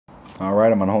All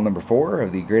right, I'm on hole number 4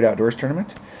 of the Great Outdoors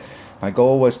Tournament. My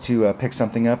goal was to pick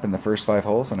something up in the first 5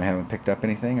 holes, and I haven't picked up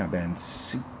anything. I've been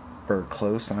super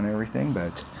close on everything,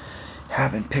 but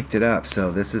haven't picked it up.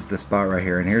 So this is the spot right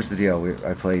here, and here's the deal.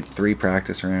 I played 3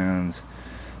 practice rounds,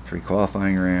 3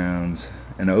 qualifying rounds,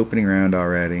 an opening round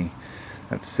already.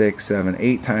 That's 6, 7,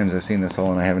 8 times I've seen this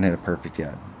hole, and I haven't hit a perfect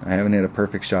yet. I haven't hit a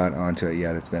perfect shot onto it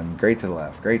yet. It's been great to the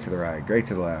left, great to the right, great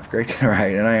to the left, great to the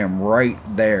right, and I am right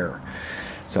there.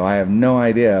 So I have no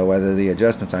idea whether the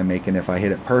adjustments I'm making, if I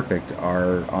hit it perfect,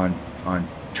 are on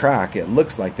track. It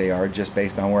looks like they are just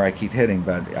based on where I keep hitting,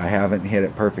 but I haven't hit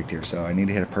it perfect here. So I need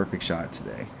to hit a perfect shot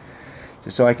today,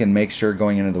 just so I can make sure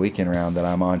going into the weekend round that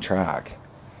I'm on track.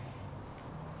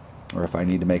 Or if I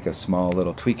need to make a small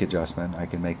little tweak adjustment, I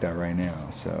can make that right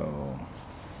now. So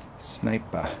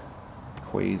Sniper,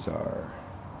 Quasar,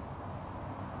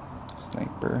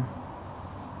 Sniper,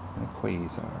 and a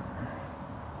Quasar.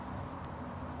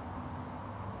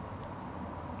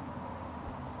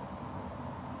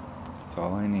 That's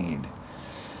all I need.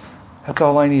 That's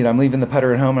all I need. I'm leaving the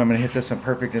putter at home. I'm going to hit this one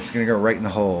perfect. It's going to go right in the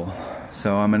hole.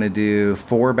 So I'm going to do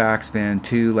 4 backspin,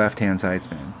 2 left-hand side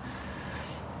spin.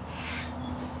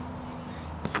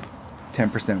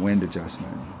 10% wind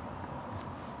adjustment.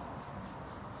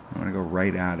 I want to go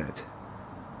right at it.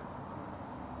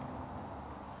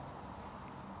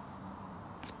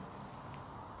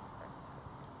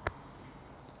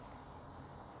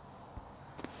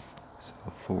 So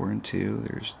 4 and 2.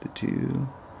 There's the 2.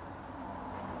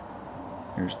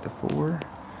 There's the 4.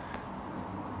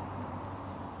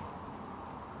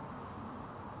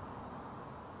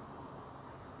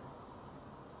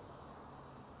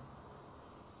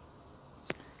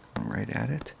 Right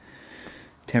at it.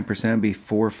 10% be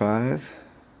 4, 5.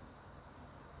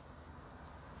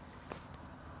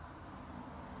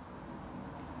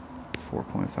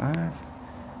 .5.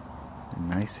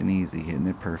 Nice and easy, hitting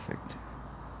it perfect.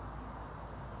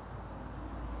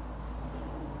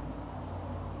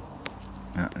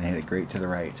 Oh, and hit it great to the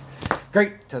right.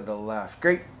 Great to the left.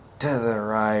 Great to the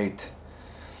right.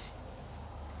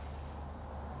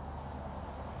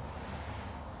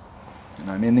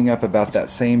 And I'm ending up about that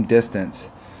same distance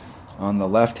on the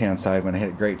left-hand side when I hit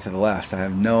it great to the left. So I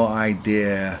have no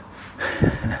idea.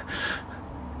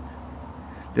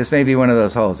 This may be one of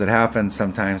those holes. It happens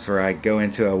sometimes where I go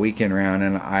into a weekend round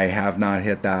and I have not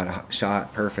hit that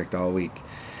shot perfect all week.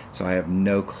 So I have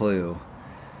no clue.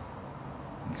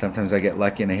 And sometimes I get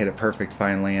lucky and I hit it perfect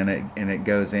finally and it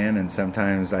goes in, and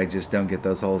sometimes I just don't get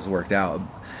those holes worked out.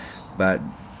 But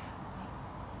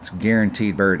it's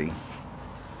guaranteed birdie.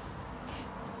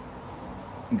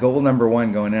 Goal number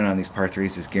 1 going in on these par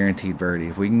 3s is guaranteed birdie.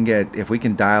 If we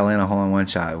can dial in a hole-in-one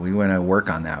shot, we want to work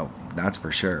on that. That's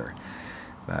for sure.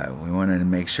 But we want to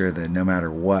make sure that no matter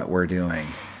what we're doing,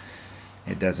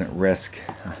 it doesn't risk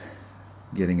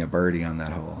getting a birdie on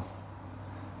that hole.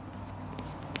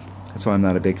 That's why I'm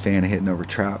not a big fan of hitting over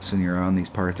traps when you're on these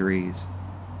par 3s.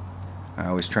 I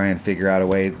always try and figure out a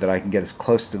way that I can get as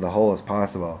close to the hole as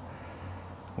possible,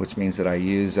 which means that I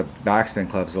use backspin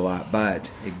clubs a lot,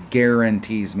 but it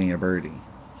guarantees me a birdie.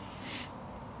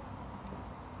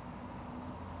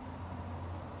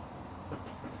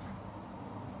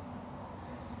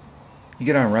 You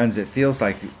get on runs, it feels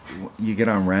like you get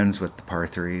on runs with the par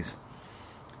 3s,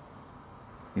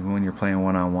 even when you're playing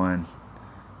one-on-one.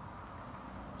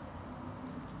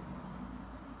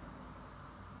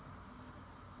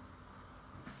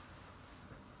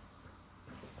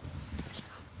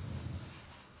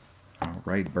 All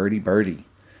right, birdie, birdie.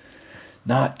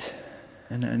 Not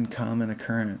an uncommon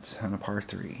occurrence on a par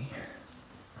 3.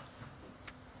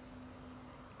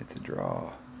 It's a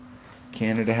draw.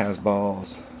 Canada has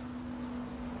balls.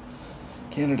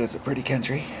 Canada's a pretty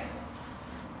country.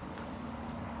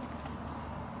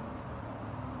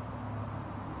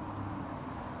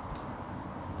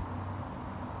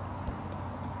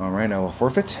 All right, I will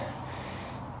forfeit.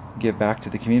 Give back to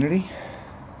the community.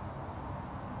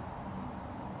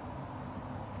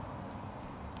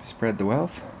 Spread the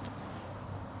wealth.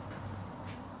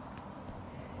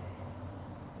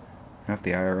 If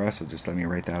the IRS will just let me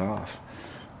write that off.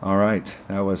 All right,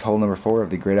 that was hole number 4 of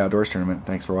the Great Outdoors Tournament.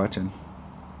 Thanks for watching.